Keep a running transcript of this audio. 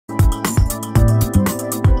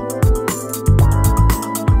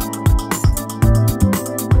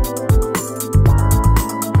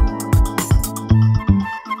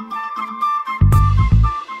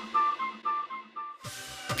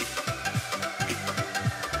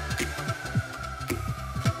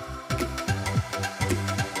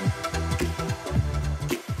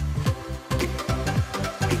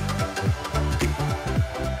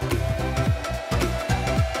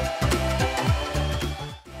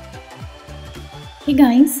Hey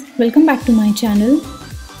guys, welcome back to my channel.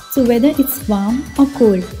 So whether it's warm or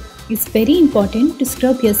cold, it's very important to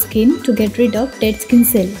scrub your skin to get rid of dead skin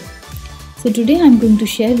cells. So today I'm going to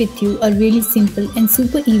share with you a really simple and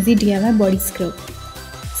super easy DIY body scrub.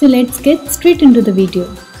 So let's get straight into the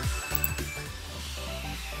video.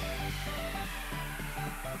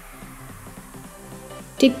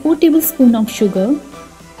 Take 4 tablespoons of sugar,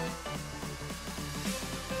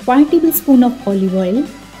 5 tablespoons of olive oil.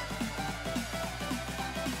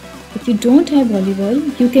 If you don't have olive oil,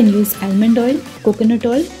 you can use almond oil, coconut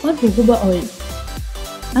oil or jojoba oil.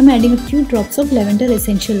 I'm adding a few drops of lavender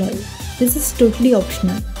essential oil. This is totally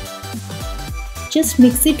optional. Just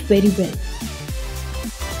mix it very well.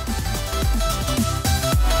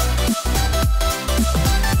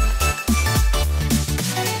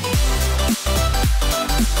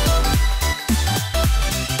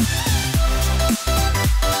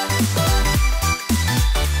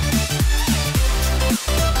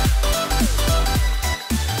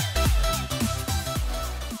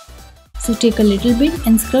 So take a little bit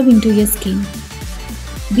and scrub into your skin.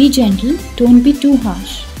 Be gentle, don't be too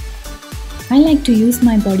harsh. I like to use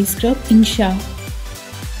my body scrub in shower.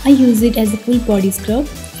 I use it as a full body scrub.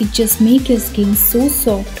 It just makes your skin so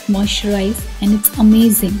soft, moisturized, and it's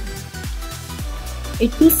amazing.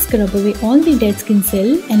 It will scrub away all the dead skin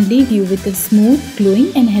cells and leave you with a smooth,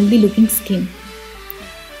 glowing and healthy looking skin.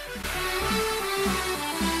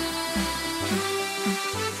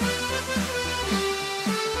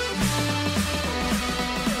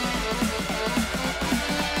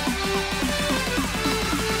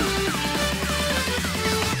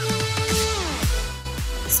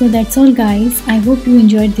 So that's all guys, I hope you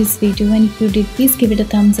enjoyed this video, and if you did, please give it a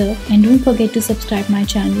thumbs up and don't forget to subscribe my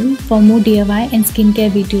channel for more DIY and skincare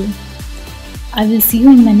video. I will see you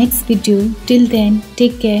in my next video. Till then,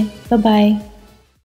 take care. Bye bye.